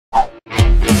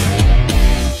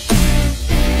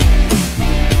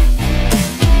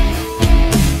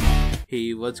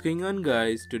what's going on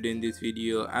guys? Today in this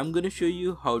video I'm gonna show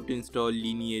you how to install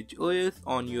Lineage OS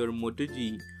on your Moto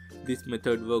G. This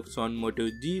method works on Moto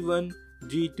G1,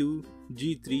 G2,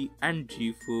 G3 and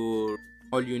G4.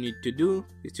 All you need to do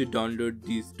is to download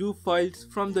these two files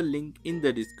from the link in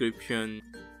the description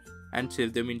and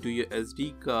save them into your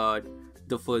SD card.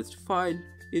 The first file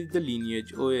is the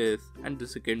Lineage OS and the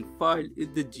second file is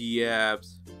the G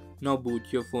apps. Now boot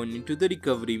your phone into the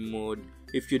recovery mode.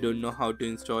 If you don't know how to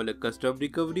install a custom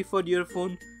recovery for your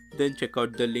phone, then check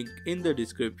out the link in the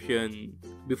description.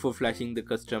 Before flashing the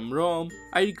custom ROM,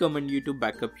 I recommend you to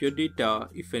back up your data.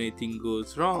 If anything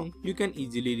goes wrong, you can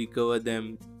easily recover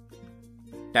them.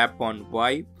 Tap on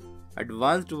Wipe,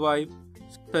 Advanced Wipe,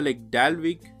 select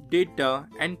Dalvik, Data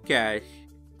and Cache.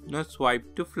 Now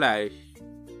swipe to flash.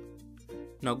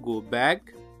 Now go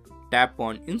back, tap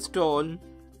on Install,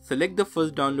 select the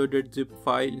first downloaded zip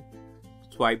file,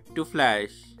 swipe to flash.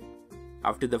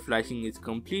 After the flashing is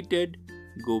completed,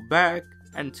 go back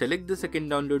and select the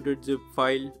second downloaded zip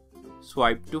file,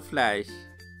 swipe to flash.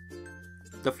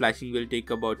 The flashing will take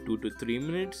about 2 to 3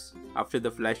 minutes. After the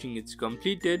flashing is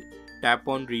completed, tap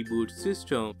on Reboot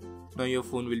System. Now your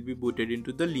phone will be booted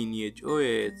into the Lineage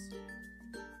OS.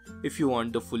 If you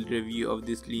want the full review of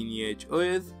this Lineage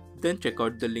OS, then check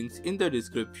out the links in the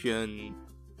description.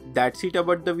 That's it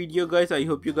about the video guys. I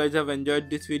hope you guys have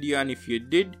enjoyed this video, and if you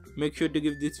did, make sure to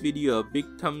give this video a big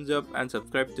thumbs up and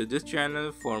subscribe to this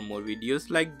channel for more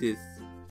videos like this.